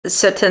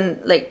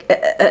certain like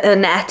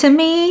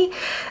anatomy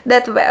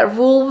that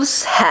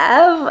werewolves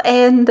have,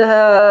 and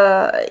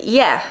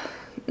yeah,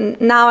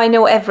 now I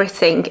know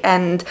everything.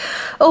 And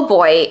oh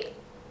boy,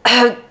 do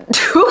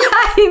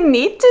I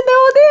need to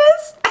know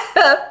this?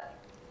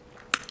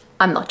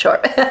 I'm not sure.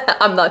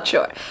 I'm not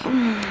sure.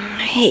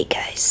 Hey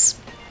guys,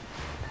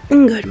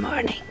 good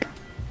morning.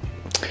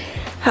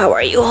 How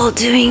are you all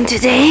doing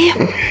today?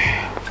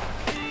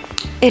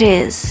 It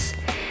is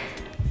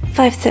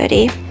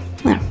 5:30,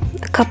 well,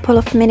 a couple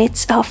of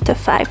minutes after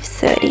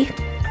 5:30,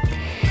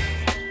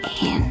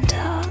 and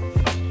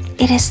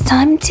it is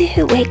time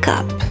to wake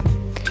up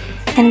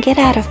and get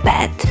out of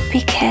bed,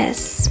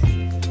 because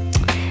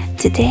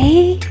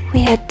today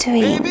we are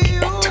doing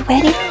a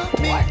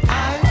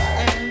 24-hour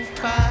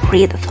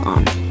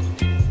readathon.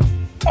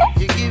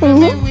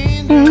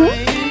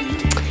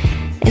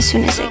 As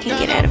soon as I can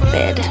get out of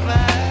bed.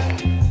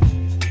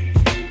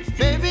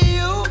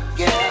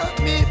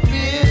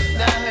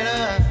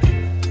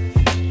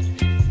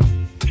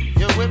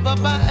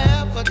 My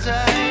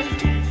appetite,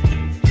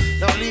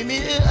 don't leave me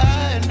here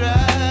high and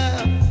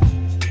dry.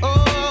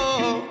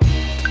 Oh,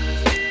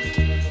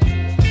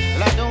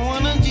 well, I don't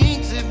wanna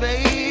jinx it,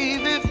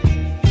 baby,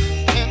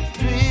 and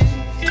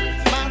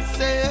twist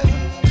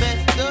myself at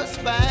the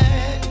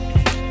spine.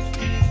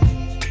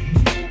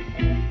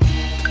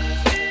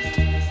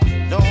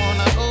 Don't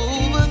wanna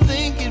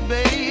overthink it,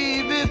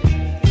 baby.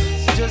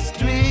 It's just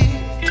twist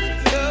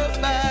your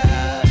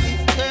body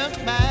and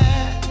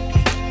mine.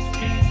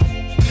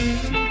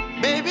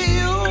 Baby,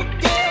 you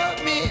give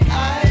me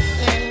ice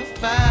and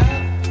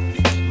fire.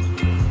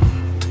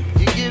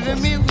 You're giving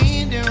me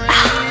wind and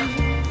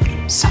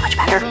rain. So much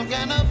better.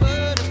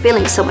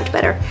 Feeling so much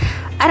better.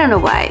 I don't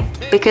know why,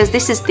 because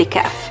this is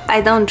decaf.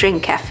 I don't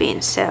drink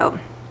caffeine, so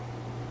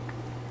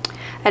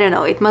I don't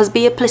know, it must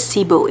be a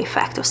placebo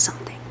effect or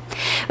something.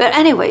 But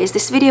anyways,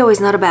 this video is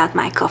not about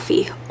my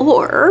coffee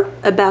or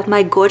about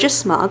my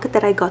gorgeous mug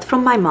that I got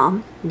from my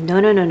mom.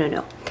 No.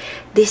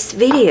 This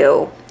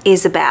video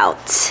is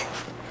about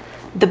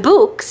the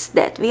books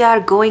that we are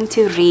going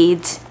to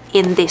read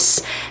in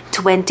this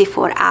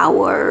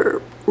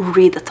 24-hour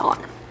readathon.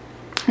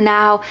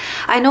 Now,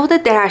 I know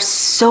that there are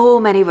so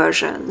many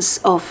versions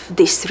of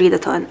this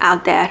readathon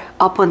out there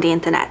up on the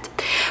internet,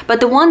 but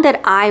the one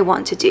that I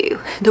want to do,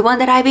 the one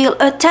that I will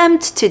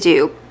attempt to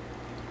do,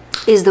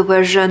 is the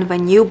version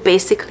when you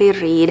basically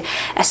read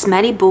as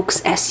many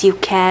books as you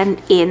can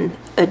in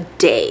a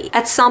day.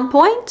 At some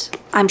point,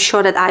 I'm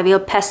sure that I will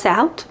pass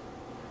out.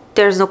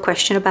 There's no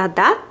question about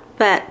that,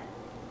 but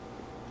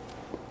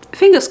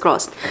fingers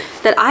crossed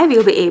that I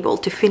will be able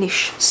to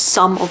finish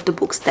some of the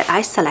books that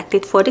I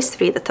selected for this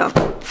readathon.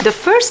 The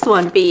first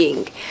one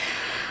being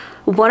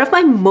one of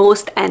my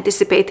most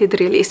anticipated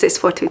releases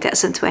for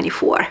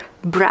 2024,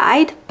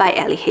 Bride by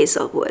Ellie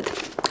Hazelwood.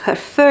 Her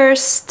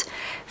first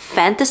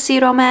fantasy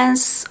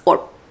romance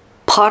or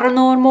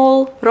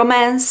paranormal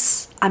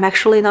romance, I'm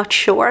actually not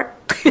sure.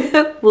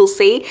 We'll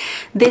see.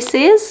 This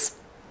is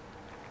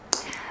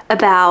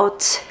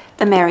about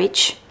a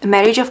marriage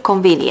of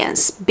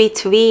convenience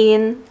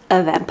between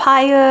a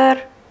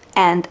vampire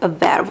and a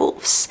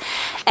werewolf,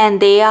 and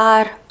they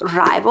are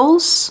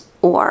rivals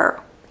or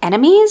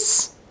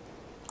enemies.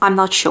 I'm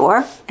not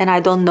sure, and I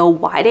don't know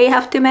why they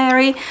have to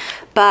marry,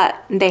 but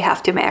they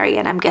have to marry,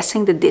 and I'm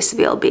guessing that this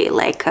will be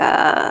like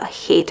a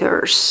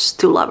haters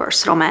to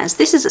lovers romance.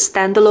 This is a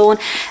standalone,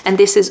 and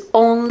this is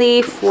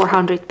only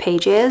 400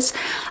 pages.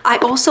 I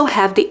also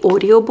have the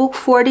audiobook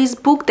for this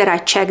book that I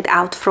checked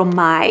out from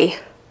my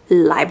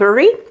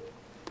library,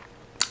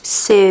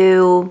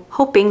 so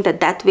hoping that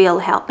that will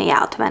help me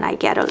out when I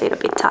get a little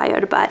bit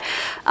tired. But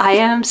I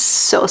am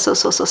so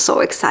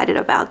excited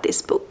about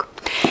this book.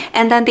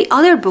 And then the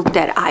other book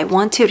that I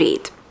want to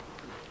read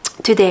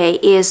today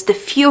is The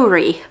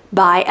Fury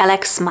by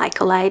Alex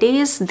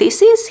Michaelides.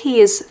 This is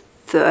his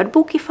third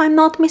book, if I'm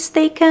not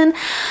mistaken.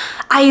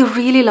 I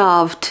really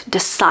loved The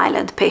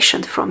Silent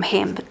Patient from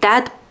him.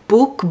 That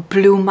book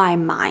blew my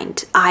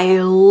mind. I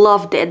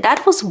loved it.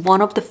 That was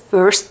one of the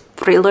first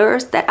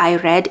thrillers that I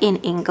read in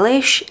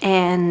English,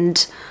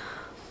 and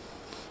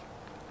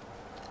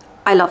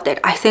I loved it.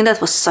 I think that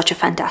was such a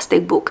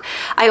fantastic book.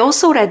 I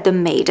also read The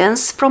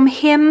Maidens from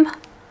him.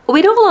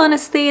 With all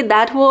honesty,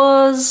 that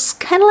was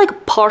kind of like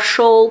a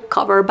partial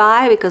cover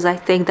buy, because I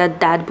think that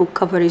that book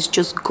cover is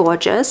just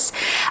gorgeous.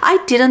 I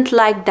didn't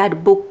like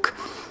that book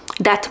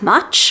that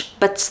much,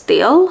 but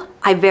still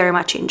I very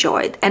much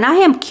enjoyed, and I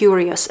am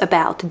curious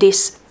about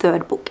this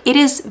third book. It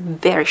is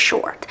very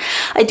short.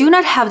 I do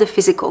not have the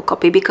physical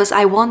copy because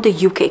I want the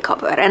UK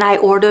cover, and I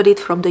ordered it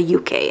from the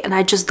UK, and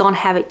I just don't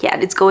have it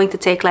yet. It's going to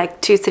take like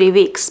 2-3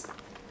 weeks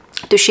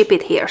to ship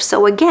it here.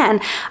 So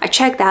again, I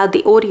checked out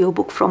the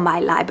audiobook from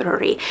my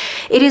library.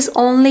 It is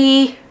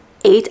only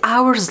 8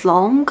 hours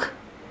long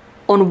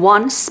on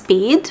one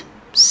speed,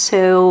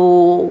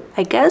 so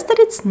I guess that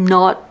it's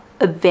not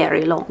a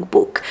very long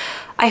book.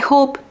 I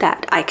hope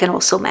that I can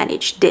also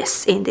manage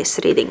this in this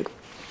reading.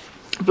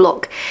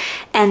 vlog.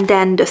 And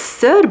then the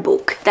third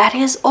book, that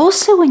is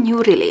also a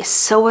new release.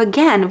 So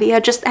again, we are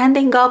just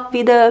ending up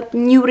with a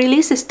new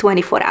releases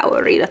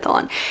 24-hour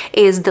readathon,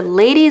 is The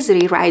Ladies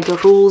Rewrite the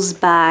Rules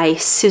by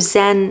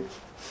Suzanne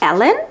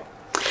Ellen.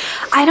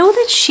 I know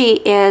that she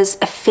is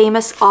a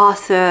famous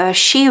author.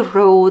 She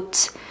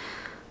wrote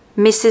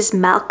Mrs.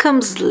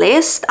 Malcolm's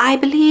List, I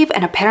believe,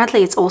 and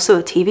apparently it's also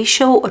a TV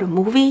show or a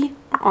movie.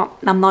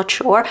 I'm not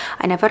sure.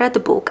 I never read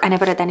the book. I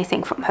never read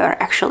anything from her,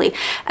 actually,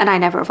 and I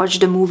never watched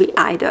the movie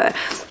either.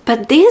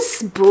 But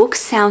this book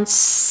sounds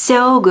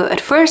so good.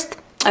 First,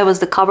 it was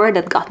the cover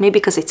that got me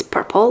because it's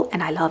purple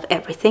and I love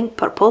everything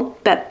purple.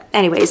 But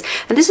anyways,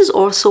 and this is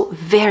also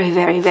very,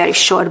 very, very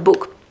short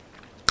book.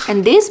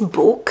 And this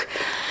book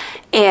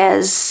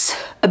is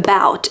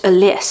about a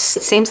list.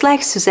 It seems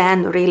like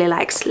Suzanne really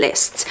likes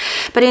lists.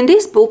 But in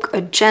this book,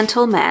 a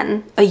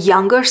gentleman, a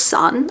younger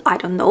son, I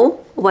don't know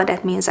what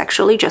that means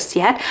actually just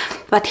yet,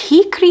 but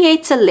he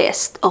creates a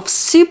list of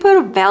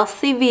super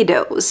wealthy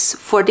widows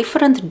for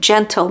different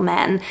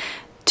gentlemen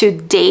to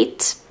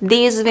date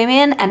these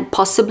women and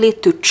possibly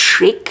to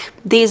trick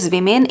these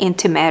women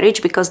into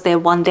marriage because they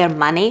want their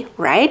money,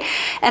 right?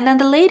 And then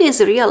the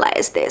ladies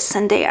realize this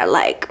and they are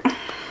like,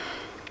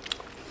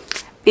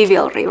 we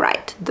will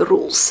rewrite the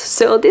rules.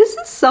 So this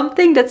is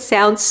something that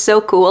sounds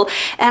so cool,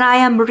 and I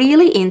am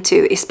really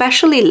into,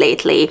 especially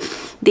lately,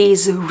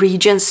 these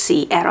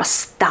Regency era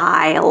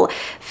style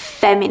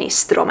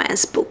feminist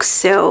romance books.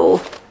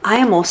 So I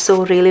am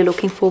also really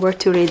looking forward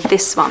to read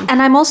this one.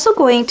 And I'm also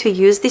going to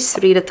use this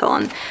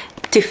readathon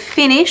to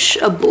finish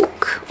a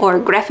book or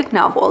a graphic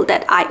novel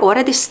that I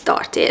already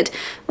started.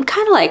 I'm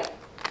kind of like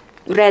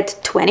read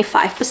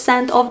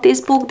 25% of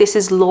this book. This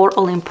is Lore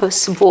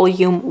Olympus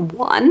Volume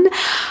 1.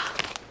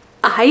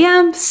 I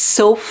am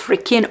so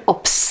freaking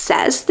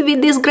obsessed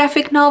with this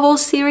graphic novel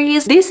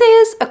series. This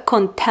is a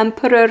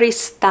contemporary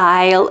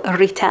style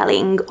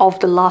retelling of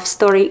the love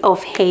story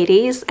of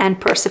Hades and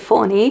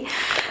Persephone. And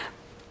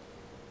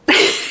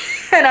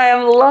I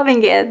am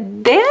loving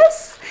it.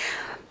 This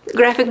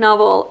graphic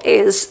novel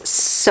is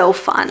so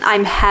fun.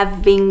 I'm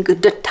having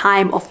the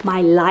time of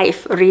my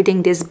life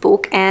reading this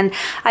book, and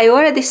I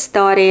already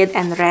started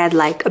and read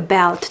like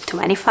about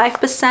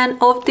 25%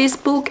 of this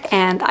book,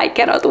 and I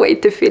cannot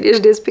wait to finish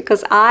this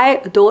because I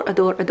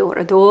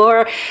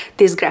adore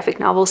this graphic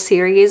novel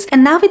series.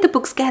 And now with the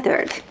books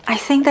gathered, I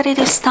think that it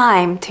is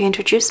time to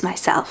introduce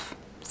myself.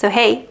 So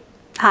hey,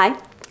 hi.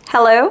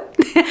 Hello,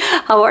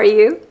 how are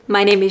you?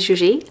 My name is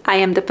Zsuzsi. I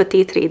am the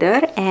petite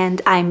reader and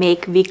I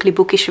make weekly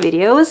bookish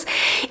videos.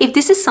 If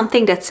this is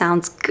something that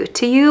sounds good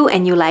to you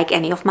and you like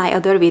any of my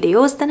other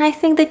videos, then I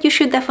think that you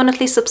should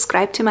definitely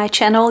subscribe to my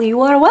channel.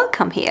 You are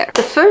welcome here.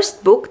 The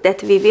first book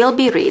that we will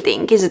be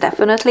reading is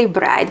definitely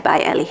Bride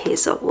by Ellie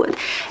Hazelwood.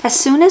 As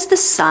soon as the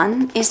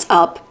sun is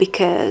up,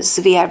 because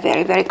we are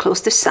very, very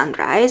close to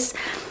sunrise,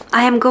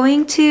 I am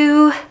going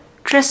to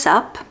dress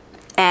up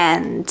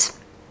and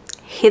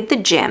hit the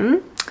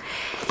gym.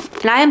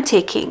 And I am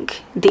taking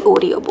the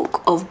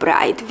audiobook of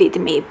Bride with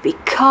me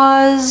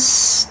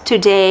because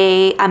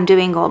today I'm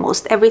doing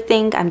almost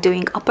everything. I'm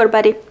doing upper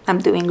body, I'm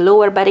doing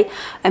lower body,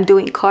 I'm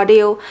doing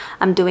cardio,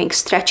 I'm doing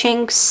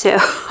stretching. So,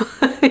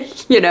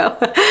 you know,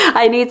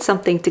 I need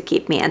something to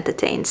keep me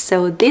entertained.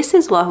 So this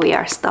is what we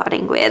are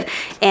starting with.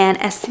 And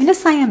as soon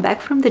as I am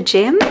back from the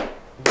gym,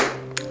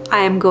 I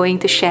am going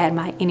to share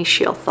my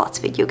initial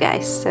thoughts with you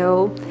guys.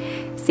 So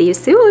see you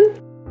soon.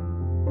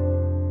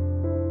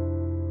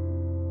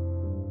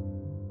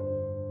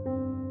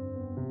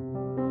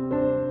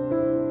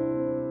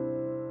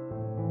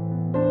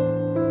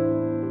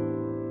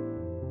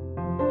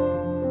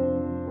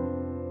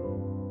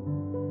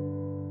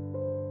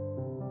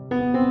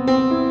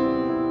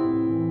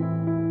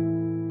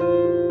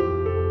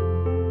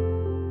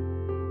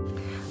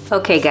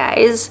 Okay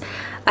guys,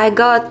 I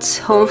got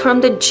home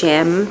from the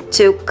gym,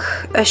 took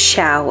a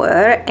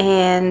shower,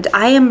 and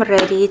I am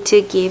ready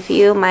to give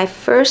you my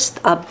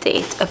first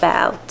update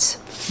about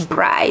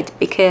Bride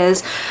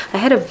because I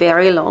had a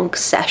very long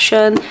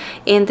session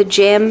in the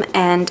gym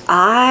and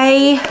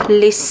I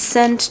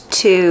listened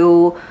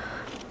to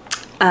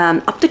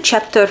up to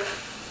chapter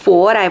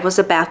 4. I was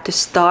about to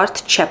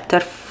start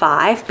chapter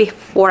 5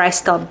 before I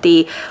stopped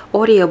the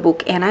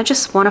audiobook, and I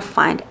just want to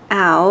find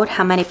out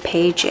how many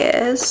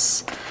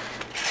pages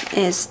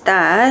is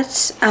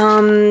that.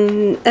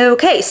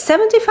 Okay,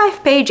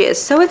 75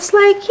 pages, so it's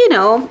like, you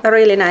know, a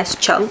really nice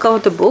chunk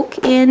of the book,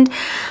 and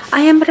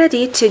I am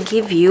ready to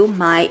give you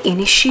my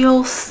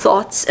initial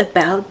thoughts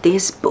about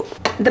this book.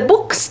 The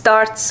book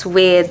starts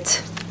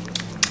with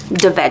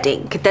the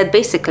wedding that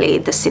basically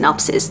the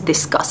synopsis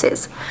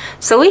discusses.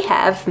 So we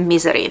have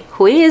Misery,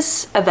 who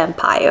is a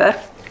vampire,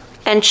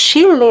 and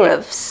she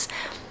lives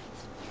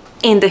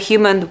in the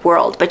human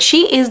world, but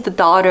she is the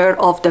daughter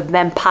of the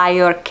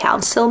vampire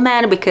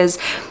councilman, because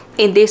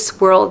in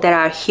this world there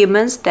are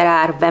humans, there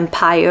are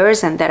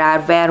vampires, and there are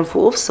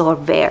werewolves or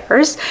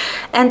weres,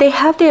 and they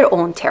have their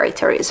own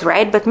territories,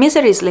 right? But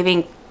Misery is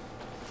living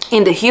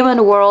in the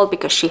human world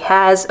because she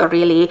has a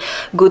really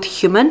good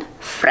human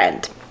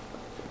friend.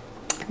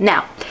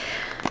 Now,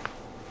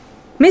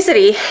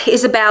 Misery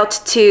is about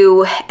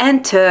to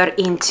enter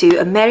into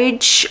a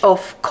marriage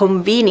of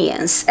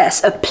convenience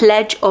as a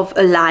pledge of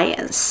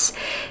alliance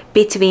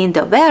between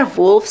the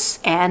werewolves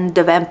and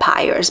the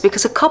vampires,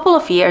 because a couple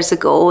of years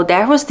ago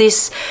there was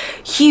this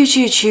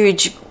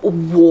huge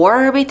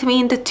war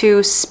between the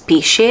two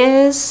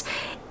species,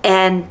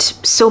 and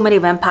so many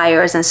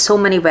vampires and so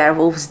many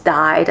werewolves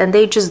died, and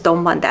they just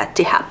don't want that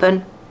to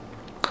happen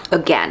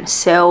again.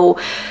 So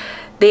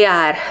they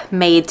are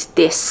made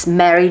this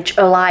marriage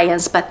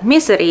alliance, but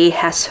Misery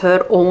has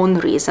her own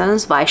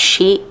reasons why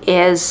she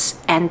is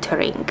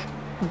entering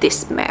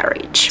this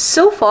marriage.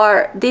 So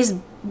far this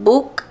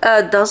book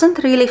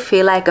doesn't really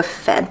feel like a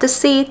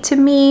fantasy to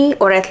me,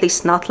 or at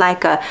least not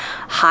like a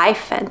high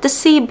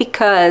fantasy,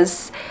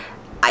 because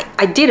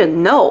I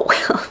didn't know.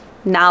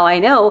 Now I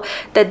know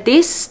that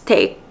this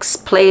takes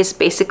place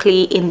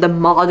basically in the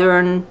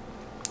modern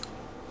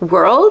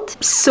world.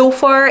 So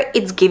far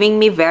it's giving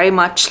me very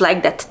much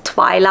like that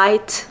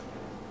Twilight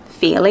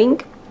feeling,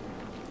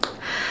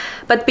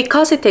 but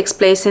because it takes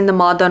place in the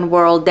modern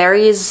world there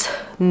is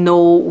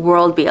no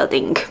world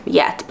building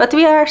yet, but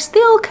we are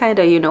still kind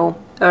of, you know,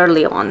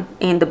 early on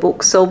in the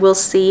book, so we'll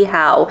see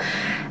how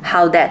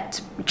that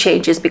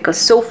changes, because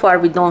so far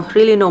we don't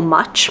really know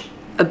much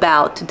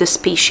about the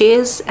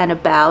species and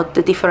about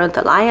the different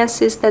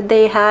alliances that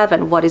they have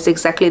and what is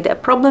exactly their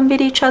problem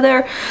with each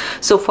other.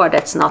 So far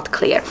that's not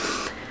clear,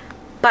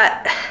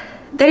 but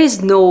there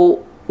is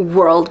no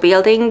world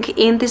building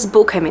in this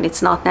book. I mean,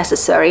 it's not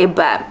necessary,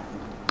 but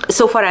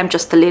so far I'm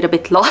just a little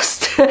bit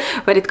lost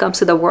when it comes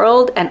to the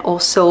world, and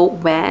also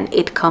when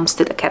it comes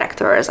to the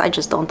characters. I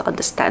just don't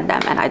understand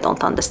them, and I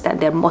don't understand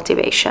their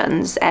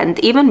motivations, and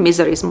even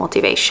Misery's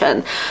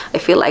motivation, I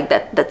feel like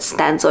that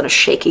stands on a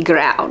shaky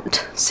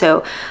ground.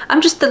 So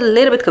I'm just a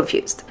little bit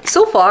confused.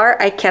 So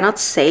far I cannot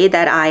say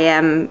that I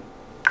am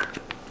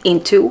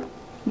into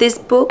this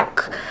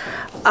book,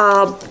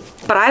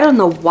 but I don't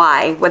know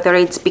why, whether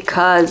it's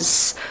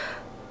because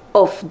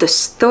of the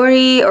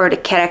story or the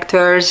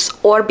characters,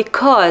 or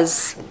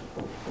because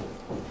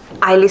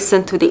I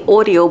listened to the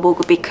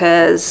audiobook,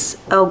 because,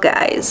 oh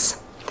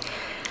guys,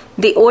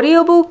 the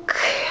audiobook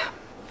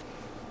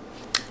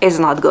is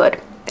not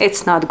good.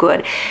 It's not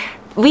good.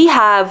 We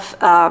have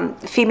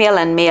female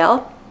and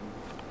male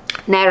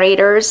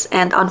narrators,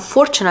 and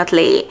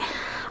unfortunately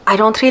I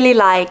don't really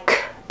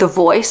like the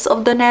voice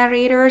of the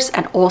narrators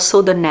and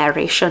also the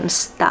narration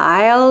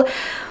style.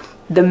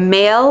 The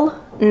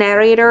male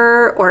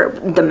narrator, or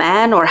the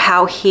man, or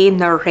how he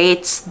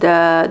narrates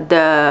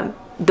the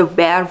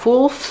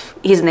werewolf,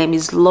 his name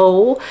is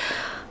Low,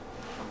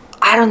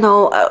 I don't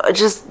know,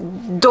 just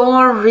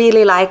don't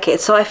really like it.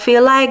 So I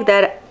feel like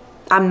that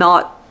I'm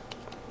not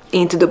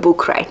into the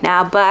book right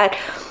now, but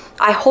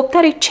I hope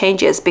that it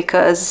changes,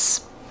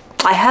 because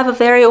I have a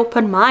very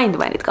open mind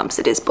when it comes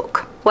to this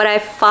book. What I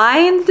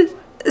find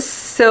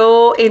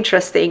so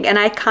interesting, and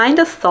I kind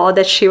of thought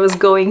that she was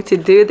going to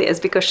do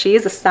this because she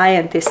is a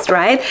scientist,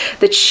 right?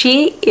 That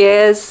she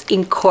is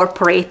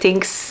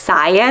incorporating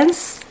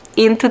science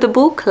into the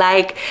book.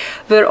 Like,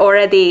 we're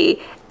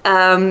already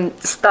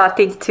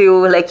starting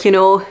to, like, you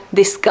know,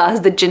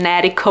 discuss the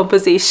genetic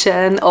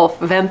composition of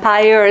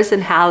vampires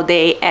and how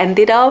they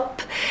ended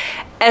up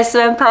as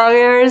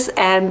vampires,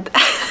 and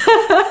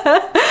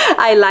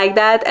I like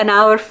that. And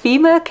our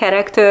female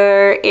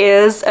character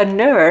is a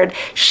nerd.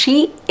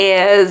 She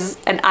is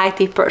an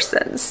IT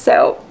person,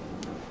 so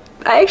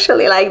I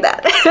actually like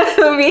that.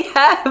 We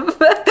have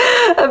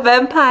a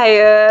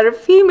vampire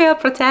female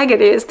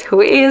protagonist who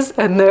is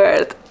a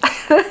nerd.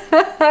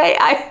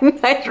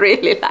 I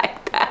really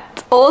like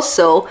that.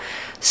 Also,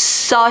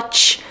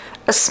 such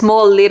a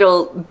small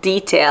little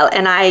detail,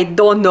 and I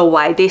don't know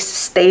why this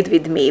stayed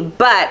with me,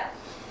 but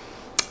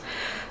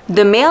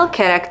the male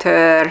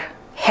character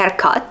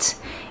haircut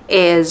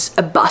is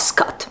a buzz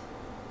cut.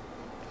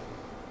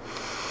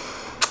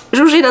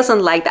 Zsuzsi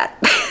doesn't like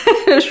that.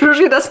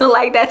 Zsuzsi doesn't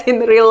like that in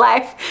real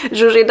life.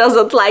 Zsuzsi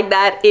doesn't like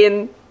that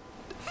in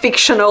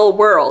fictional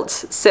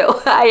worlds.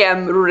 So I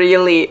am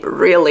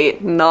really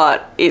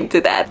not into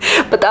that.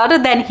 But other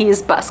than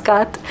his buzz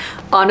cut,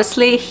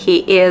 honestly, he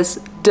is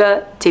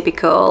the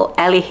typical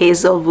Ellie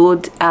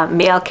Hazelwood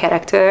male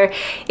character.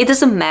 It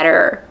doesn't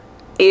matter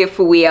if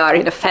we are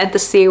in a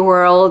fantasy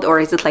world,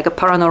 or is it like a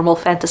paranormal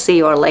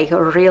fantasy, or like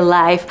a real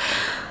life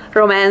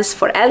romance.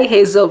 For Ellie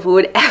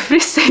Hazelwood,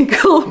 every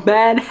single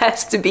man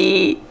has to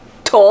be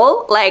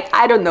tall, like,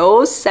 I don't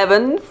know,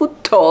 7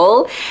 foot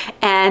tall,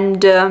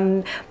 and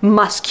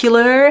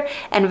muscular,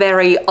 and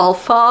very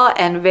alpha,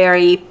 and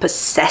very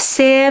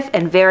possessive,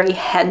 and very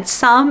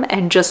handsome,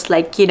 and just,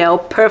 like, you know,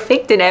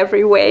 perfect in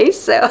every way.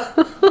 So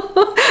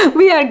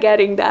we are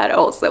getting that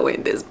also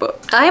in this book.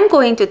 I'm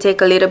going to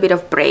take a little bit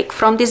of break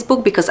from this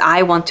book because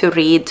I want to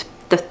read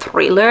the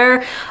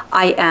thriller.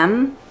 I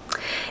am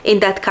in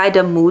that kind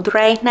of mood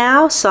right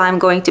now, so I'm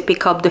going to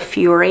pick up The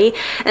Fury,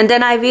 and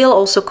then I will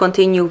also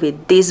continue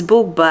with this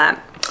book, but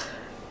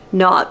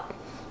not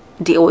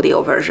the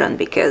audio version,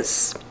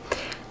 because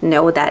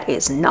no, that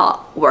is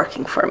not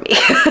working for me.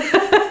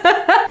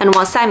 And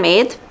once I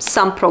made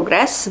some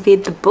progress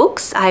with the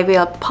books, I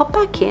will pop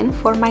back in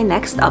for my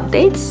next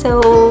update.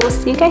 So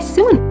see you guys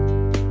soon.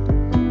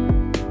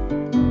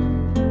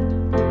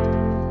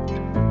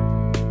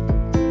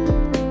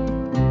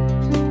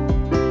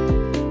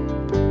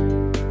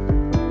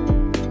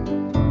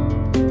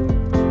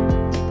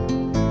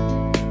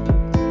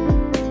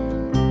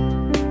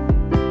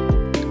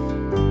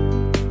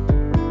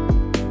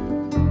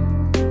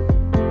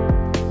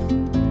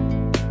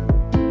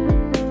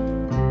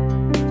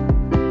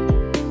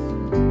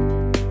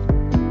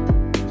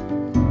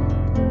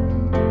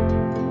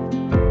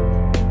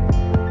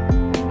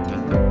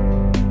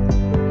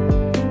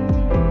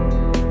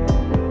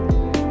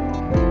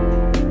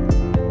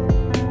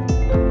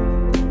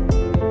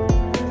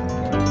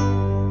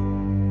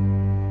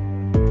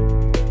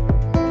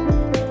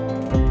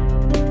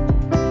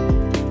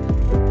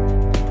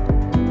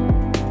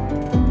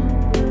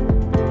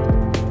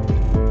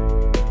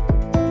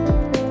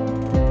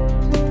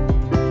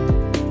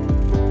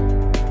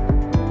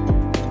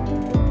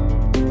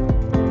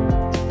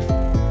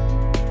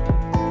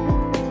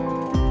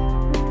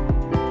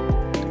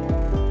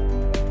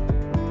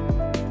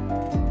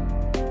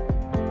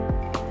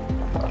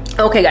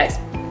 Okay guys,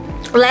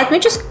 let me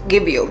just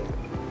give you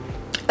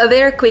a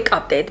very quick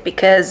update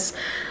because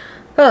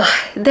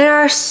there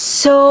are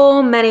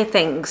so many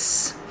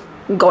things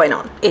going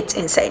on. It's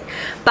insane.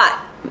 But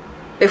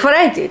before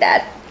I do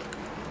that,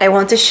 I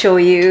want to show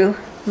you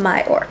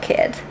my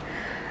orchid.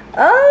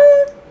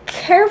 Oh,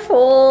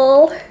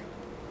 careful.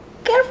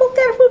 Careful,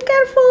 careful,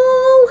 careful.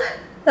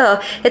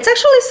 Oh, it's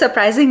actually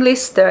surprisingly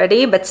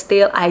sturdy, but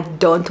still I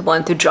don't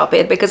want to drop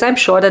it because I'm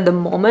sure that the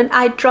moment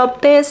I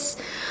drop this,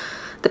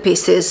 the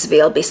pieces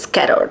will be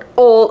scattered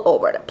all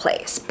over the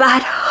place.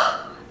 But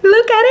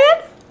look at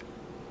it.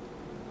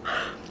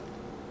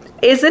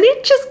 Isn't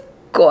it just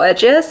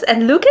gorgeous?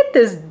 And look at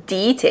those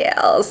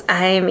details.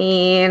 I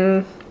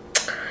mean,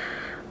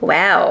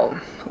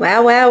 wow.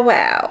 Wow, wow,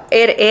 wow.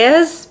 It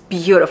is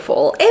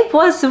beautiful. It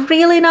was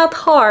really not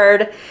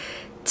hard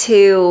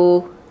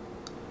to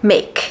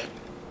make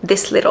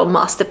this little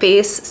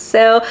masterpiece,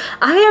 so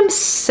I am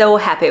so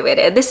happy with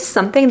it. This is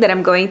something that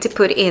I'm going to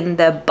put in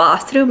the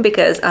bathroom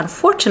because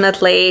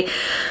unfortunately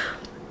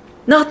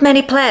not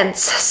many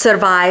plants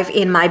survive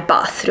in my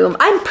bathroom.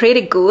 I'm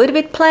pretty good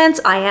with plants.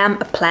 I am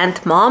a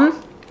plant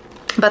mom,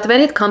 but when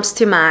it comes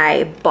to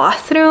my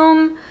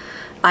bathroom,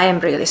 I am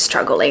really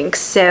struggling.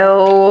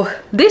 So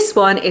this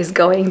one is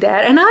going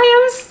there and I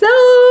am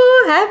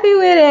so happy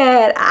with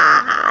it.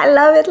 I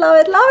love it, love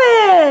it, love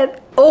it.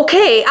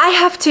 Okay, I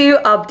have two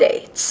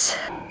updates.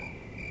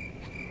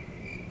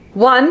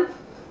 One,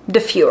 The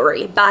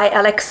Fury by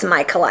Alex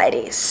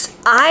Michaelides.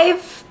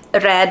 I've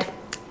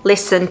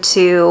listened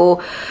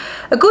to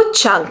a good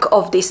chunk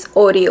of this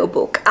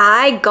audiobook.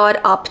 I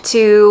got up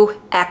to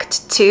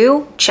Act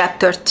 2,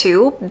 Chapter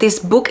 2. This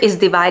book is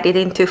divided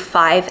into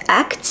 5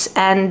 acts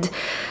and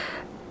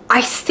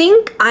I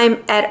think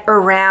I'm at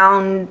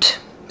around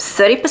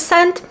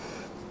 30%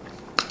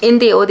 in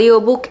the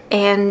audiobook,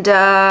 and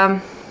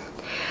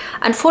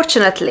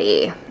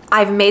unfortunately,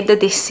 I've made the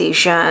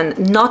decision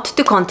not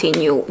to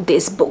continue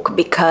this book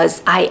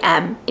because I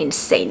am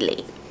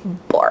insanely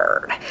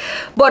bored.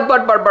 Bored.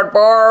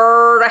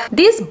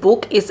 This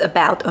book is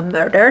about a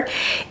murder.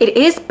 It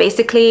is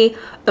basically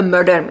a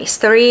murder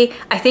mystery.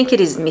 I think it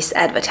is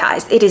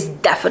misadvertised. It is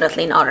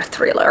definitely not a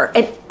thriller.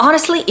 And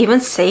honestly, even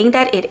saying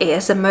that it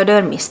is a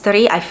murder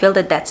mystery, I feel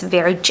that that's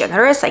very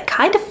generous. I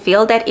kind of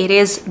feel that it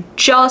is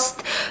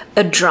just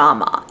a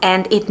drama,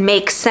 and it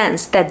makes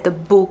sense that the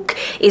book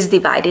is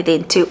divided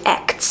into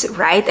acts,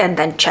 right? And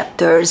then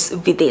chapters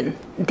within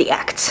the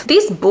acts.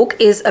 This book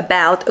is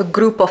about a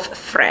group of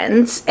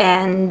friends,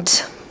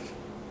 and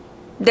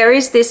there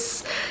is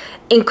this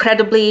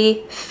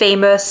incredibly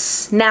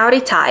famous, now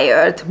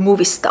retired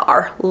movie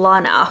star,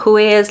 Lana, who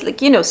is,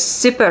 like, you know,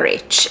 super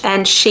rich,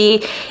 and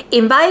she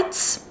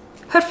invites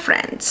her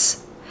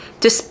friends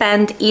to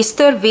spend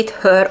Easter with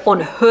her on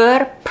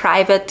her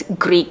private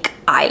Greek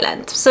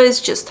island. So it's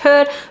just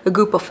her, a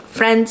group of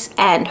friends,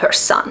 and her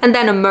son. And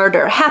then a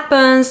murder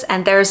happens,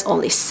 and there's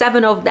only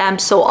 7 of them,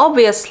 so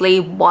obviously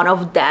one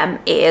of them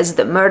is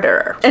the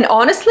murderer. And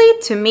honestly,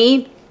 to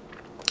me,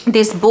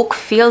 this book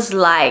feels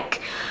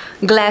like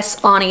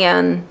Glass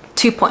Onion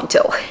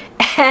 2.0.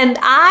 And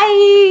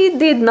I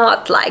did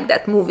not like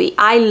that movie.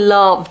 I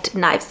loved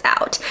Knives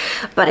Out,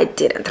 but I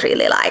didn't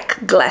really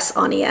like Glass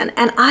Onion.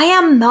 And I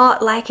am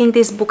not liking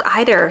this book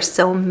either,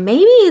 so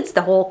maybe it's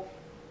the whole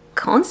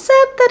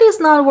concept that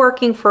is not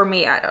working for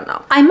me. I don't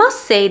know. I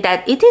must say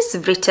that it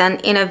is written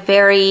in a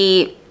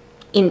very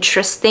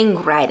interesting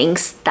writing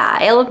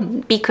style,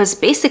 because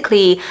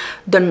basically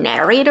the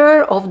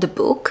narrator of the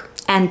book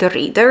and the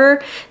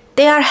reader,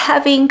 they are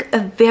having a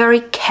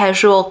very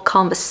casual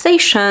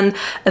conversation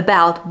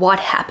about what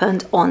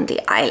happened on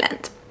the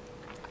island.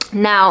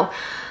 Now,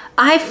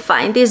 I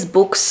find this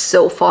book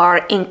so far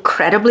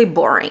incredibly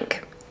boring,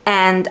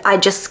 and I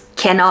just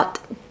cannot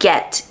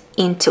get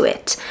into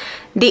it.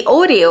 The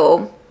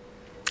audio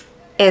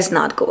is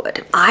not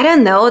good. I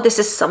don't know, this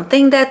is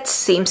something that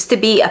seems to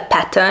be a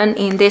pattern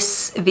in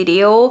this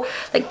video.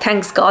 Like,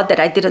 thanks God that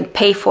I didn't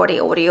pay for the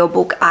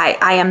audiobook.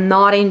 I am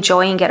not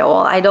enjoying it at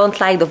all. I don't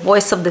like the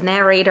voice of the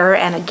narrator,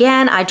 and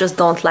again, I just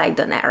don't like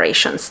the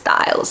narration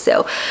style,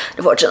 so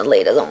unfortunately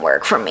it doesn't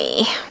work for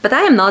me. But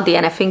I am not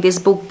DNFing this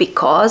book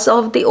because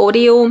of the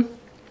audio.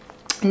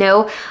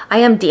 No, I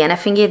am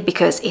DNFing it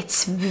because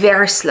it's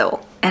very slow,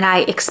 and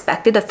I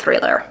expected a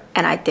thriller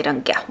and I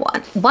didn't get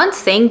one. One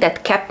thing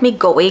that kept me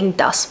going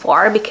thus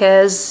far,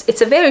 because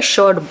it's a very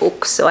short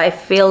book, so I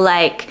feel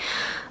like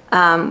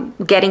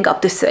getting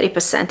up to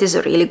 30% is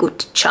a really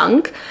good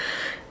chunk.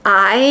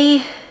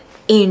 I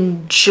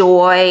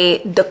enjoy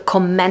the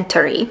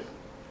commentary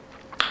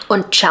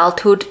on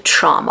childhood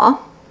trauma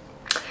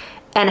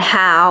and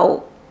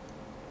how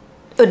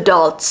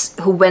adults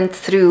who went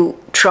through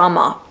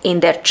trauma in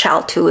their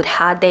childhood,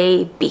 how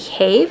they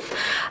behave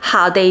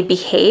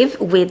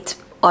with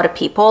other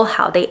people,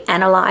 how they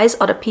analyze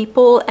other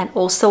people, and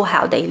also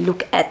how they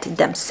look at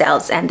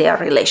themselves and their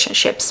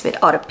relationships with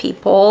other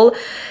people.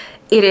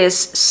 It is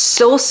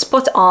so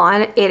spot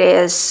on. It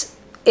is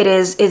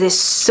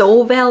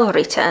so well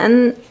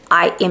written.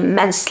 I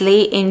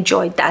immensely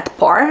enjoyed that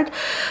part,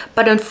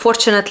 but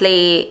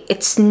unfortunately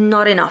it's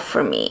not enough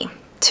for me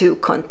to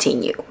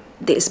continue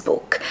this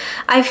book.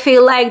 I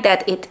feel like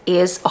that it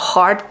is a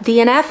hard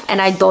DNF,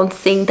 and I don't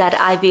think that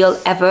I will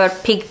ever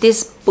pick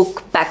this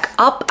book back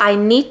up. I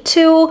need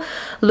to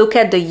look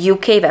at the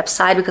UK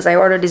website because I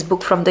ordered this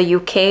book from the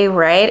UK,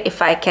 right? If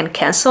I can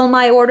cancel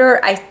my order.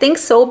 I think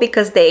so,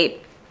 because they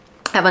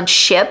haven't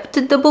shipped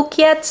the book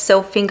yet,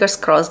 so fingers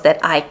crossed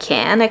that I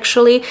can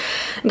actually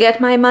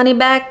get my money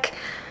back,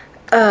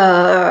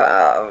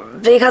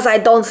 because I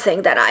don't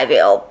think that I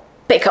will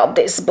pick up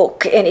this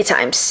book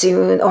anytime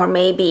soon, or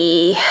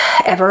maybe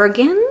ever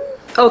again.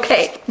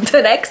 Okay,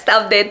 the next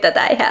update that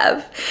I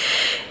have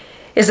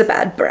is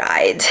about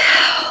Bride.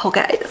 Oh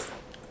guys,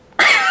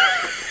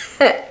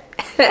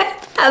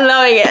 I'm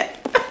loving it.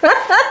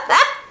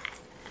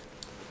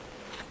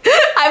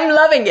 I'm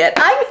loving it.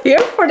 I'm here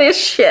for this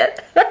shit.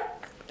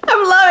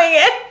 I'm loving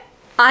it.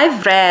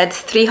 I've read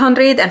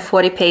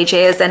 340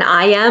 pages and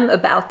I am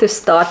about to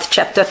start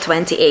chapter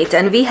 28,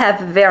 and we have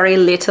very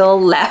little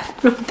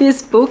left of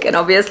this book, and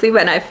obviously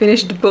when I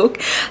finish the book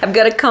I'm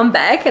gonna come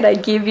back and I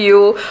give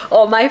you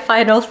all my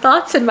final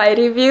thoughts and my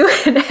review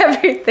and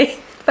everything.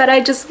 But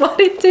I just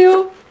wanted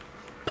to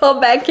pop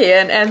back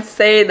in and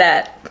say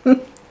that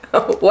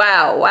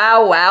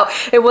wow,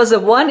 it was a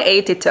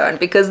 180 turn,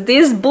 because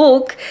this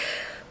book,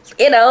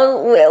 you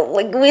know, well,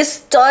 like, we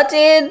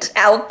started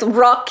out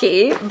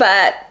rocky,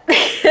 but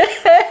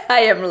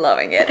I am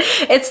loving it.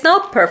 It's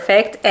not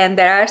perfect, and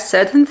there are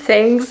certain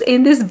things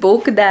in this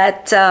book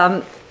that,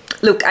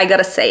 look, I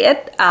gotta say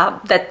it,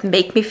 that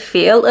make me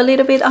feel a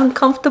little bit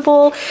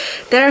uncomfortable.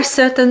 There are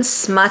certain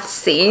smut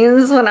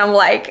scenes when I'm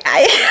like,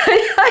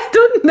 I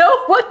don't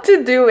know what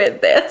to do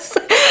with this.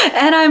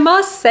 And I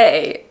must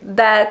say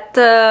that,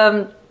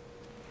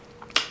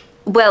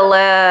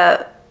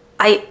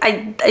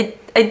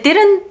 I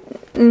didn't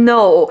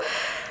know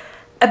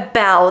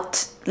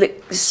about,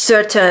 like,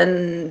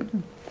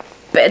 certain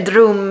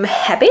bedroom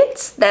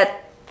habits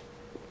that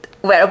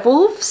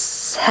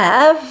werewolves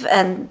have,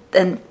 and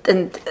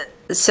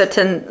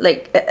certain,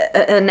 like,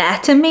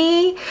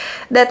 anatomy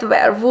that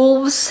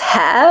werewolves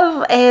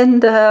have,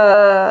 and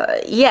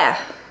yeah,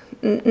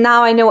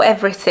 now I know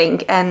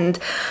everything, and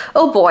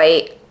oh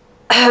boy,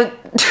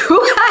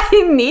 do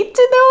I need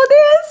to know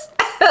this?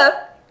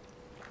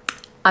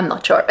 I'm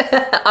not sure.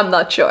 I'm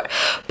not sure.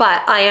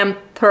 But I am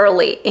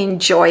thoroughly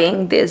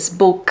enjoying this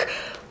book.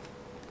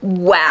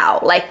 Wow.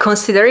 Like,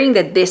 considering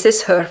that this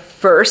is her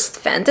first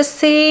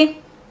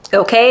fantasy,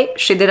 okay,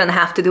 she didn't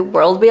have to do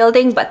world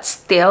building, but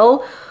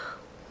still,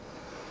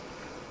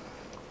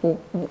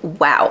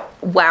 wow.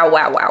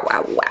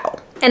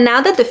 And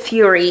now that the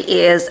Fury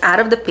is out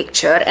of the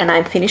picture and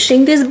I'm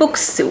finishing this book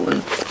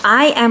soon,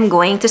 I am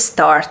going to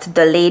start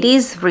The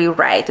Ladies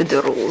Rewrite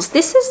the Rules.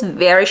 This is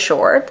very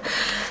short,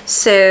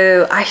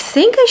 so I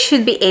think I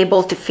should be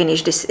able to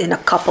finish this in a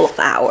couple of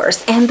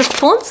hours. And the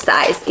font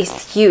size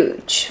is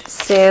huge.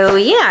 So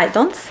yeah, I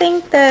don't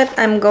think that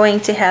I'm going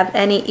to have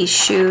any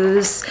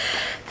issues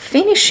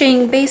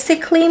finishing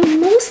basically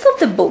most of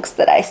the books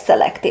that I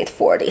selected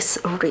for this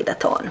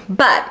readathon.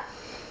 But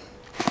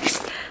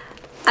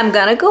I'm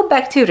gonna go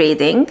back to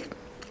reading,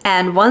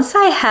 and once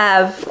I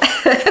have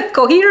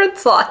coherent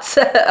thoughts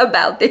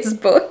about this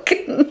book,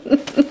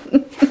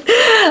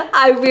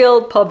 I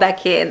will pop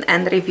back in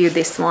and review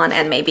this one,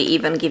 and maybe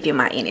even give you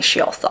my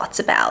initial thoughts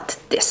about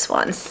this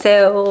one.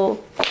 So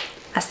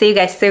I'll see you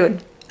guys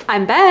soon.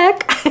 I'm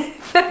back.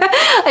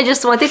 I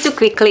just wanted to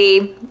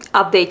quickly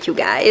update you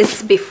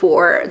guys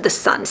before the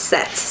sun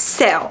sets.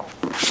 So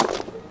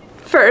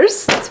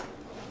first,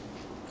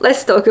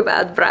 let's talk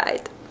about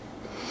Bride.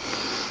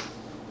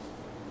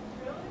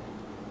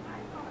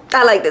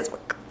 I like this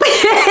book.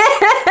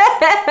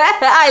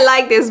 I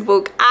like this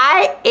book.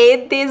 I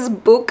ate this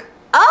book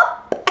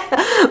up.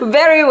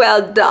 Very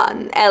well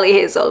done, Ellie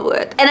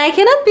Hazelwood. And I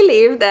cannot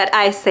believe that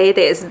I say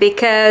this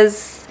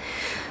because,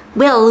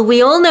 well,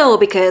 we all know,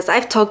 because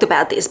I've talked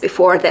about this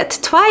before, that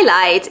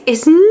Twilight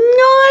is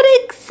not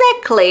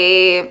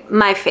exactly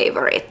my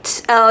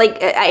favorite.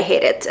 Like, I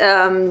hate it.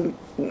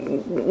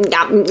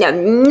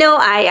 No,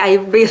 I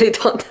really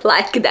don't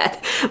like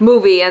that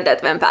movie and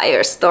that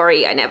vampire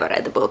story. I never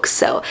read the book,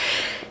 so,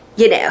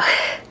 you know,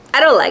 I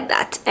don't like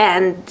that.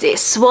 And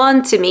this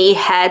one to me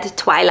had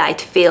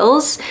Twilight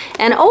feels,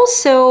 and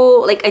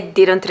also, like, I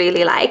didn't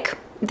really like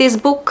this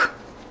book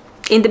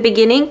in the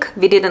beginning.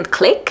 We didn't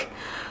click,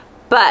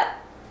 but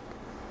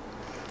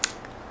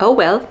oh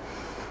well.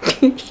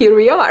 Here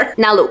we are.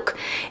 Now look,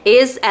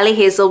 is Ellie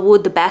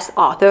Hazelwood the best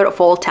author of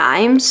all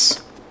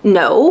times?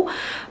 No,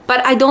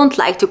 but I don't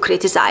like to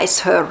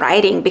criticize her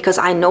writing because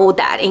I know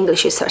that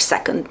English is her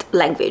second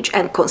language,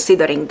 and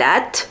considering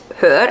that,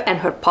 her and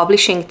her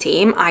publishing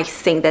team, I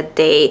think that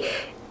they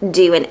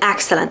do an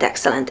excellent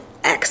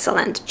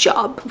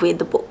job with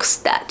the books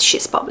that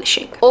she's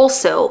publishing.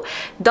 Also,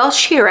 does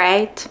she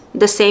write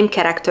the same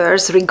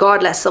characters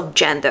regardless of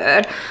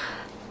gender?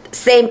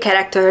 Same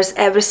characters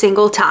every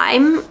single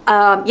time?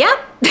 Yeah.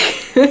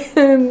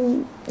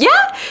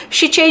 Yeah,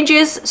 she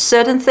changes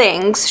certain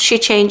things. She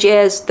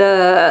changes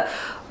the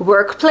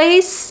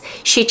workplace,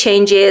 she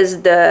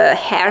changes the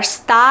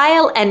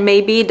hairstyle and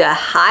maybe the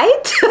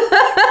height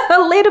a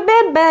little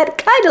bit, but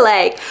kind of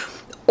like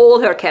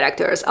all her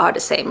characters are the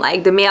same.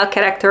 Like the male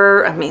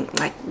character, I mean,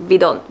 like we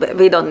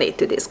don't need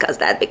to discuss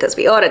that because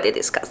we already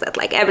discussed that.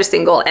 Like every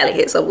single Ellie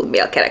Hazelwood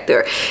male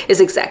character is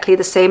exactly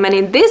the same, and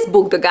in this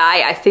book the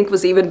guy I think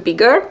was even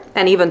bigger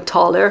and even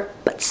taller.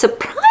 But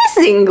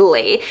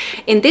surprisingly,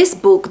 in this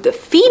book the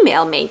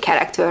female main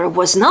character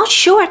was not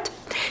short.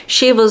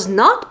 She was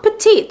not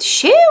petite,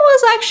 she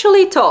was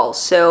actually tall.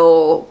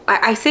 So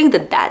I think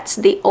that that's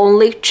the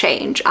only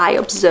change I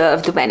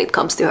observed when it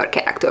comes to her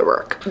character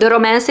work. The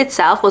romance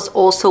itself was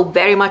also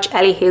very much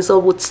Ellie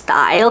Hazelwood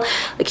style.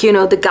 Like, you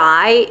know, the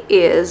guy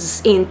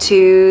is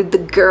into the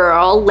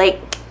girl, like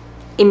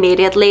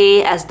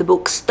immediately as the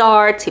book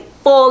starts, he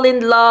falls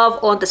in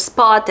love on the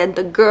spot, and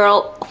the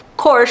girl, of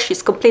course,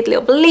 she's completely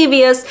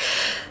oblivious.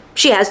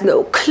 She has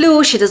no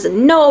clue, she doesn't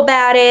know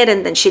about it,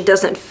 and then she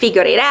doesn't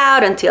figure it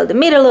out until the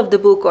middle of the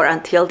book or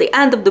until the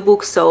end of the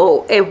book.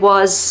 So it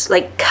was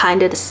like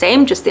kind of the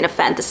same, just in a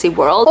fantasy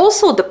world.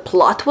 Also, the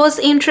plot was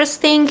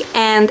interesting,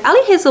 and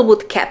Ellie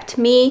Hazelwood kept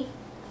me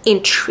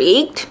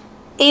intrigued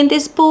in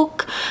this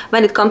book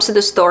when it comes to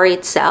the story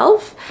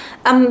itself.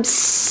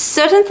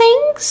 Certain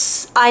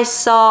things I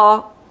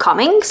saw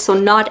coming, so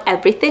not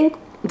everything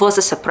was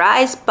a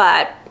surprise,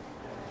 but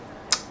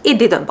it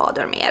didn't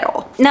bother me at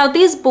all. Now,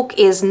 this book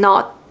is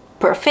not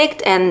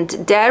perfect, and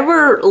there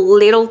were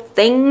little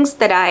things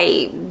that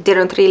I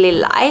didn't really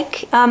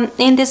like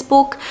in this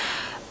book,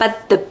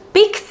 but the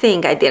big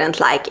thing I didn't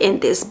like in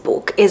this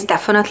book is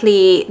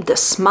definitely the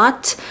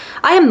smut.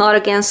 I am not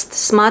against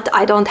smut,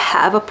 I don't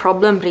have a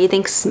problem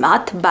reading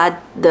smut,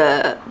 but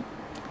the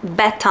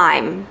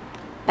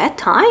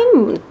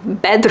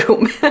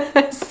bedroom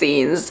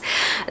scenes,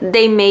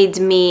 they made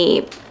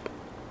me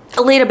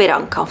a little bit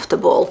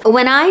uncomfortable.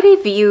 When I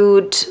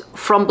reviewed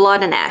From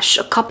Blood and Ash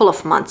a couple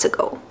of months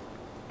ago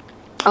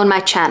on my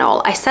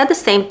channel, I said the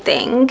same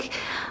thing,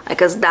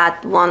 because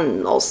that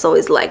one also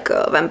is like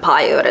a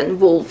vampire and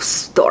wolf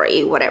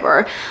story,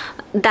 whatever,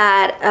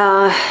 that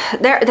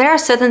there are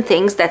certain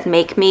things that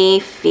make me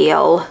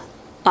feel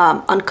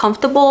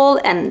uncomfortable,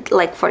 and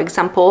like, for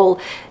example,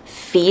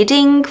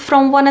 feeding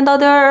from one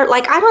another.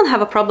 Like, I don't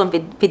have a problem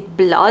with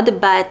blood,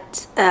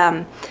 but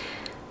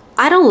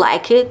I don't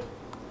like it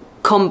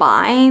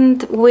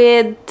combined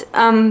with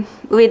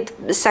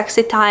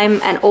sexy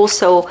time, and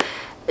also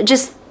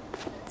just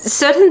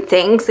certain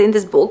things in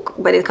this book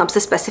when it comes to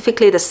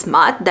specifically the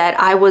smut that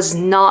I was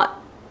not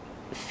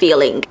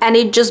feeling, and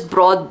it just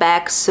brought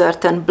back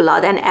certain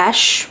Blood and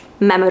Ash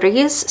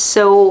memories,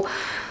 so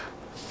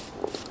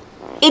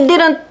it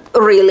didn't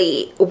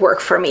really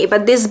work for me.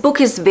 But this book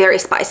is very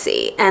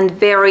spicy and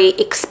very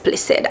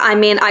explicit. I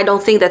mean, I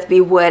don't think that we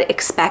would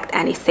expect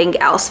anything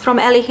else from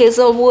Ellie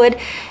Hazelwood.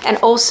 And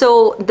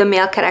also the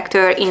male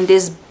character in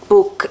this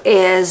book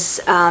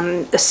is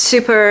a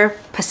super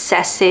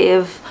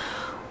possessive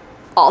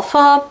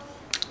alpha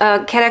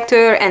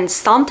character, and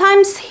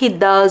sometimes he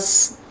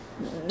does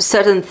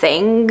certain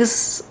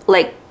things,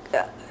 like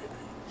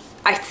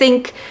I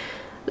think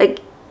like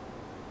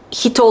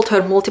he told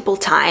her multiple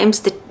times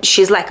that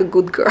she's like a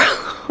good girl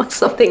or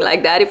something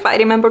like that, if I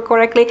remember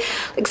correctly.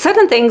 Like,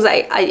 certain things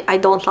I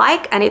don't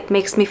like, and it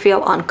makes me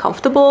feel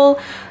uncomfortable,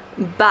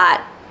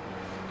 but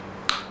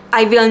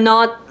I will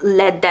not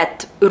let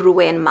that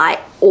ruin my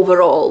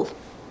overall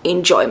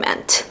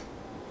enjoyment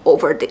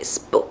over this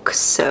book.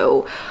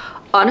 So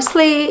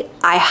honestly,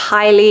 I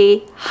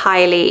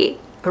highly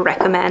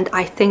recommend.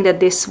 I think that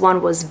this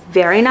one was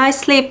very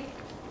nicely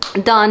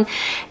done.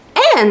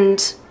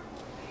 And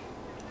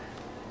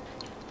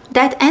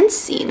that end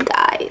scene,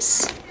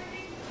 guys,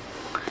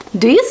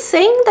 do you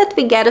think that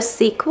we get a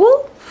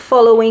sequel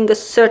following a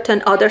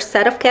certain other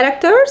set of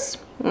characters?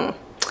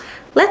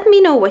 Let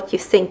me know what you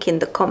think in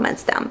the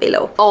comments down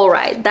below.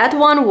 Alright, that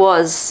one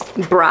was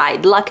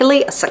Bride,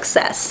 luckily a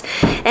success.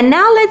 And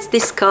now let's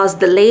discuss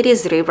The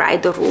Ladies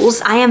Rewrite the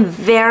Rules. I am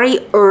very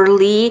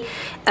early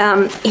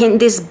in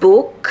this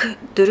book.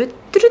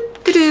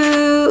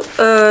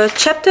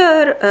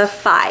 Chapter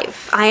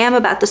 5. I am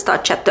about to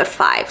start chapter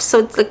 5, so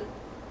it's like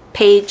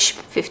page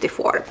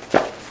 54.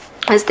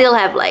 I still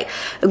have like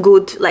a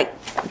good like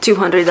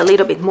 200, a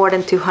little bit more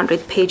than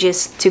 200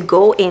 pages to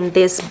go in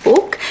this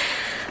book.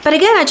 But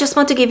again, I just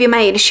want to give you my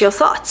initial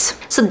thoughts.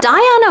 So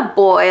Diana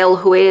Boyle,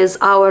 who is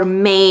our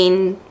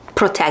main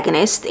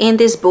protagonist in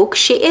this book,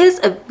 she is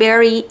a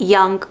very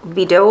young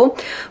widow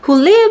who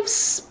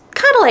lives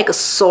kind of like a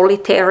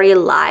solitary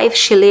life.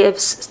 She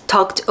lives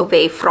tucked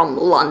away from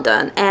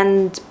London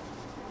and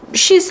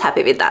she's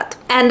happy with that.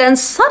 And then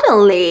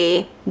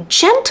suddenly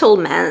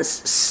gentlemen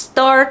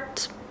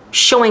start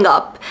showing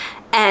up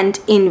and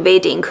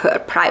invading her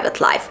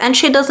private life, and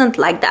she doesn't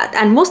like that,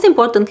 and most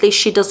importantly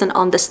she doesn't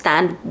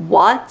understand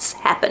what's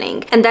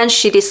happening. And then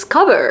she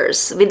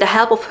discovers, with the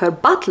help of her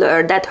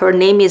butler, that her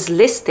name is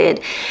listed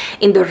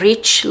in the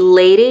rich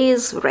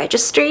ladies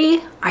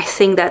registry. I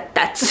think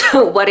that's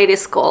what it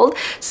is called.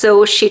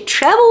 So she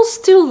travels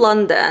to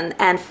London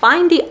and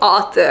finds the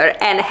author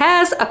and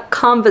has a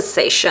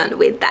conversation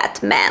with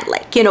that man,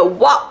 like, you know,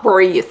 what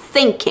were you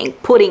thinking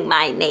putting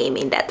my name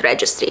in that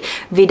registry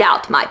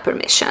without my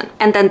permission?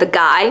 And then the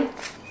guy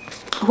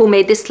who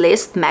made this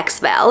list,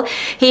 Maxwell,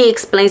 he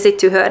explains it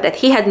to her that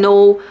he had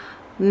no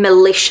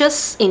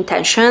malicious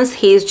intentions.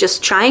 He's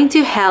just trying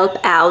to help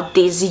out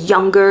these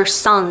younger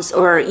sons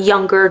or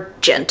younger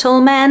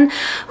gentlemen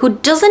who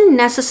doesn't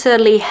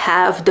necessarily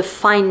have the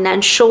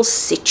financial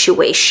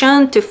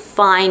situation to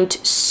find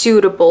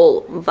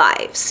suitable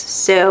wives.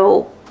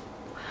 So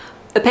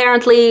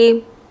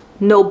apparently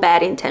no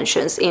bad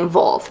intentions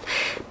involved.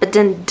 But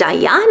then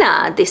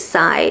Diana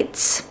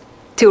decides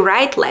to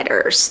write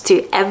letters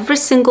to every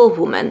single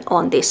woman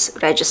on this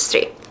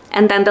registry.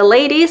 And then the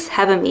ladies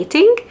have a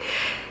meeting.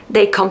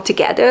 They come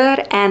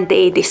together and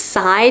they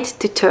decide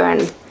to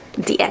turn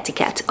the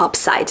etiquette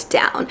upside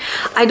down.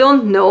 I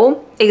don't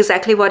know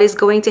exactly what is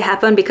going to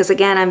happen because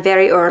again, I'm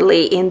very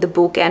early in the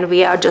book and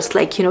we are just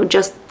like, you know,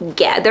 just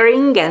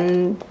gathering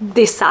and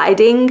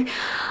deciding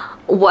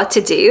what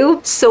to do.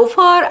 So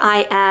far,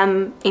 I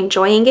am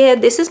enjoying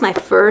it. This is my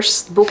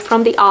first book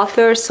from the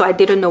author, so I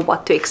didn't know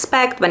what to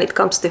expect when it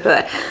comes to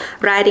her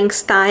writing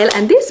style.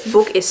 And this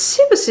book is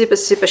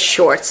super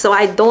short, so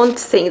I don't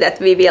think that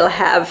we will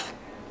have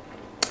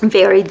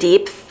very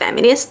deep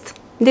feminist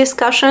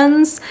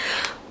discussions.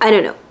 I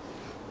don't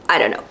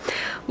know.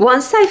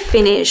 Once I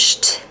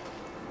finished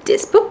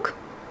this book,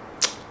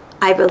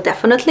 I will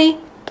definitely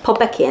pop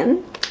back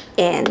in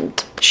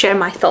and share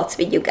my thoughts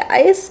with you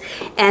guys.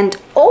 And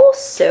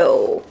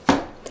also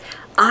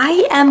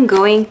I am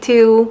going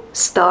to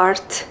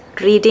start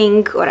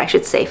reading, or I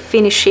should say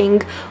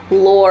finishing,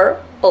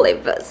 Lore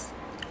Olympus.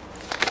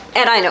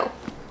 And I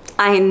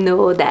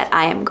know that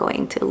I am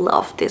going to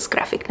love this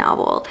graphic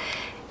novel.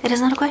 It is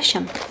not a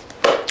question.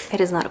 It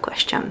is not a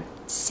question.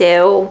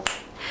 So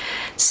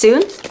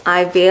soon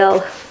I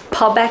will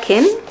pop back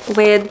in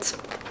with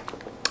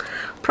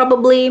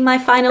probably my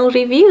final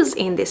reviews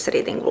in this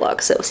reading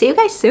vlog. So see you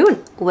guys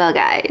soon. Well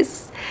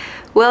guys,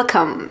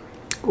 welcome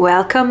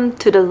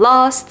to the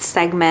last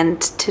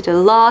segment, to the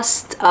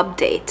last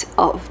update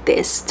of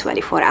this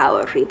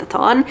 24-hour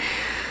readathon.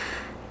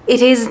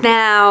 It is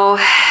now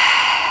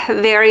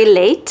very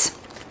late,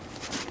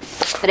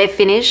 but I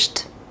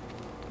finished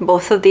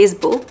both of these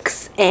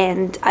books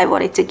and I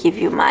wanted to give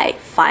you my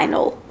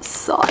final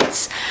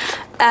thoughts.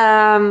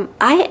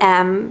 I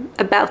am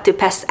about to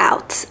pass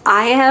out.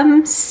 I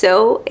am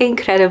so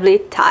incredibly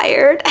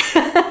tired.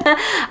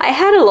 I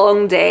had a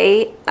long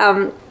day.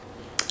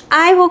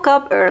 I woke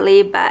up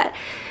early, but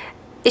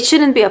it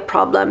shouldn't be a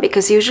problem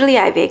because usually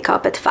I wake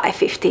up at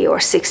 5:50 or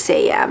 6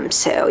 a.m.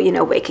 So, you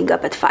know, waking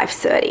up at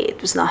 5:30,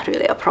 it was not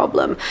really a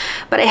problem.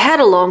 But I had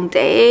a long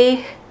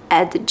day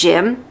at the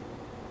gym.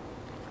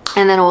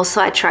 And then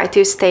also I try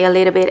to stay a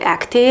little bit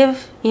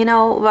active, you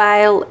know,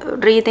 while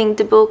reading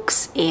the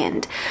books,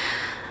 and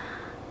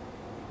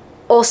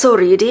also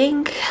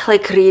reading /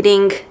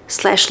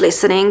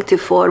 listening to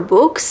 4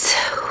 books.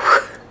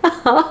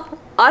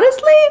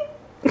 Honestly,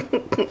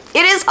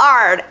 it is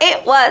hard.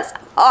 It was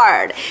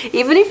hard.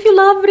 Even if you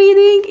love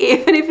reading,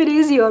 even if it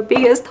is your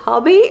biggest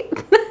hobby,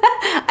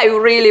 I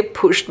really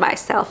pushed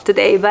myself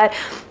today, but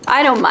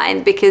I don't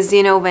mind because,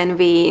 you know, when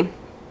we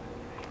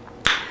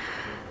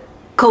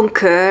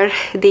conquer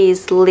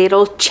these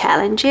little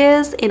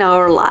challenges in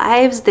our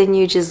lives, then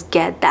you just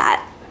get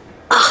that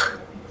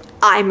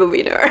I'm a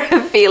winner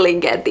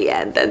feeling at the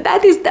end, and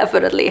that is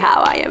definitely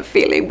how I am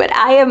feeling. But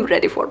I am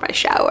ready for my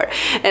shower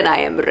and I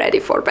am ready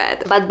for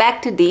bed. But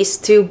back to these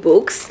 2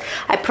 books,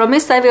 I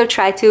promise I will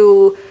try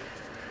to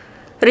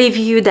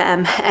review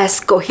them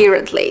as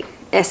coherently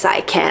as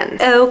I can.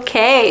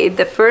 Okay,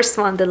 the first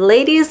one, The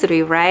Ladies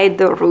Rewrite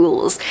the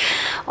Rules.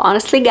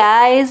 Honestly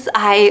guys,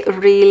 I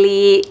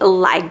really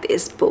like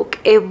this book.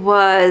 It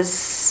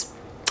was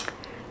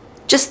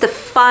just a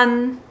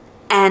fun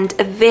and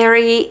a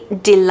very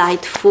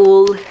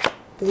delightful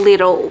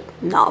little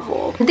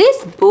novel.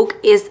 This book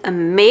is a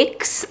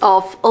mix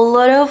of a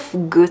lot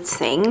of good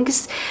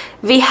things.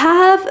 We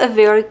have a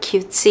very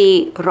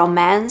cutesy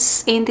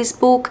romance in this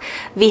book.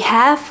 We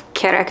have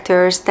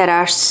characters that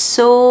are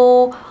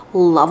so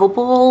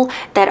lovable,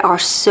 that are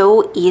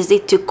so easy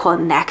to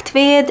connect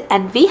with,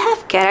 and we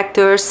have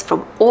characters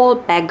from all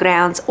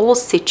backgrounds, all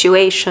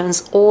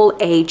situations, all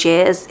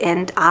ages,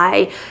 and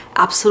I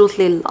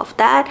absolutely love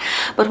that.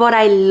 But what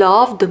I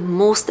love the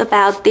most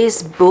about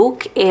this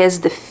book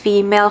is the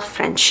female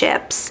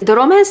friendships. The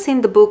romance in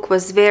the book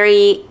was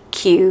very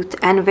cute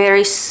and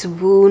very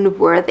swoon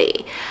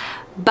worthy,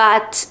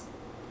 but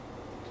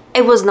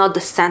it was not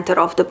the center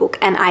of the book,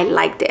 and I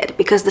liked it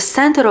because the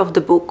center of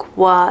the book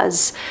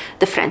was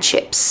the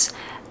friendships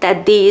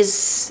that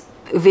these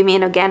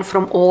women, again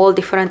from all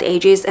different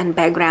ages and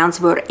backgrounds,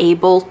 were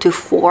able to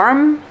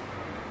form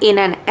in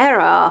an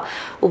era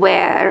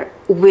where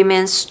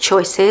women's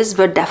choices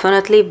were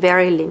definitely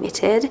very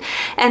limited.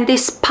 And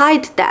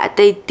despite that,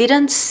 they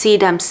didn't see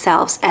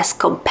themselves as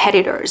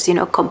competitors, you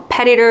know,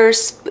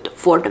 competitors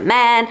for the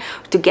man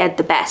to get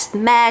the best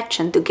match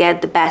and to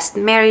get the best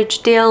marriage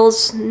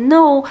deals.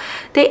 No,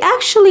 they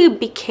actually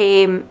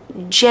became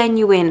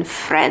genuine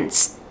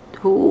friends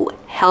who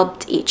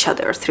helped each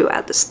other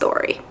throughout the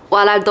story.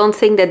 While I don't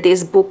think that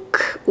this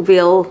book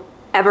will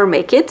ever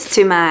make it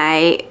to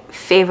my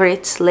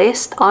favorites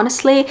list,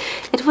 honestly,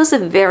 it was a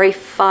very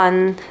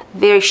fun,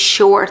 very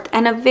short,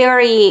 and a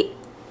very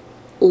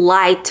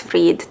light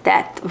read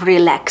that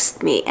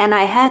relaxed me, and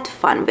I had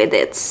fun with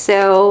it,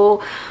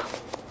 so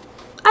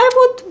I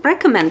would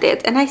recommend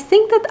it. And I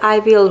think that I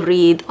will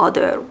read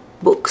other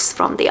books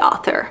from the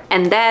author.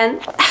 And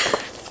then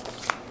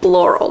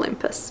Lore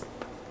Olympus.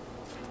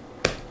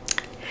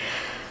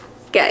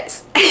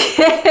 Guys,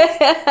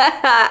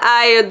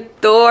 I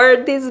adore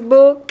this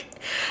book.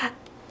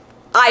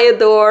 I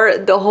adore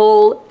the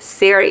whole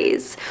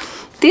series.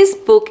 This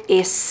book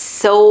is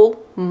so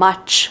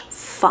much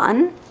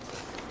fun.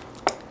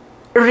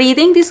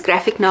 Reading this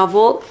graphic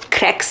novel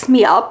cracks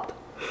me up.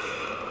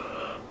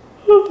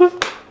 Oh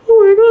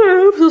my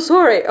god, I'm so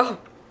sorry. Oh,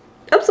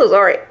 I'm so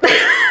sorry.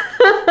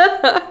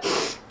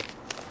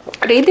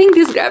 Reading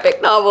this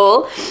graphic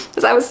novel,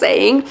 as I was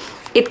saying,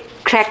 it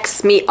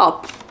cracks me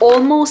up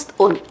almost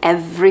on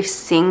every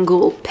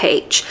single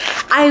page.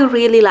 I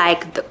really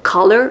like the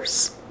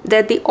colors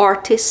that the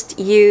artist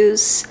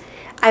use.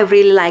 I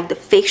really like the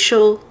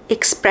facial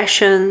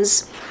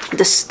expressions,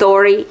 the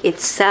story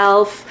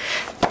itself.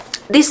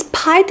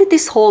 Despite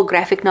this whole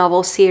graphic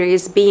novel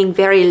series being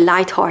very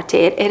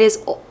lighthearted, it is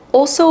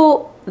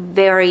also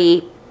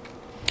very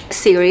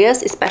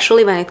serious,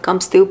 especially when it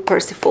comes to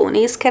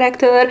Persephone's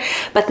character.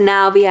 But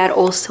now we are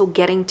also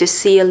getting to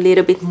see a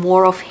little bit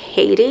more of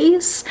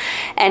Hades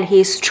and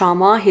his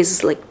trauma,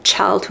 his like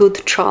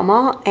childhood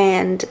trauma,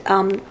 and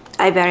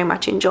I very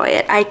much enjoy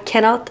it. I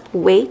cannot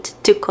wait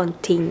to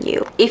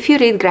continue. If you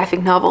read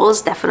graphic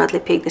novels, definitely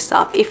pick this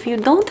up. If you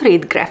don't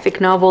read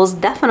graphic novels,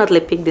 definitely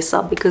pick this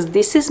up, because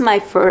this is my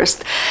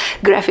first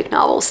graphic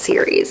novel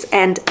series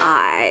and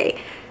I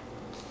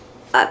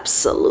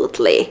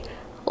absolutely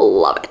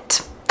love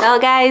it. Well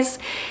guys,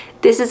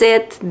 this is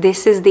it.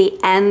 This is the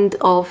end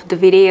of the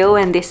video,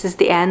 and this is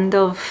the end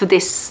of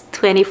this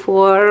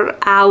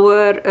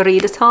 24-hour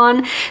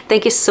readathon.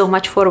 Thank you so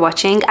much for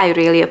watching. I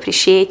really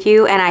appreciate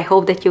you, and I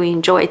hope that you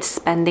enjoyed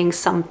spending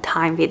some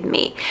time with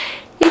me.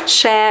 Hit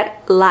share,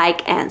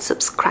 like, and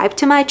subscribe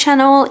to my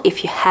channel.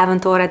 If you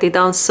haven't already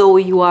done so,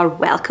 you are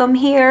welcome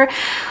here.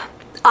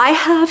 I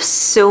have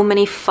so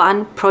many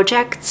fun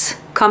projects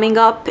coming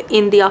up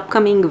in the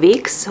upcoming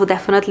weeks, so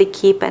definitely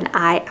keep an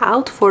eye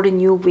out for the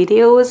new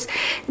videos.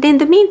 And in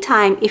the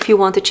meantime, if you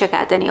want to check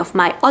out any of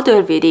my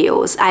other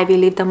videos, I will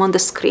leave them on the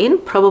screen,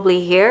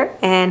 probably here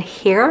and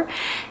here.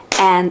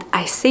 And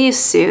I see you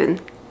soon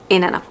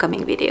in an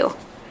upcoming video.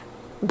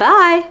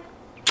 Bye!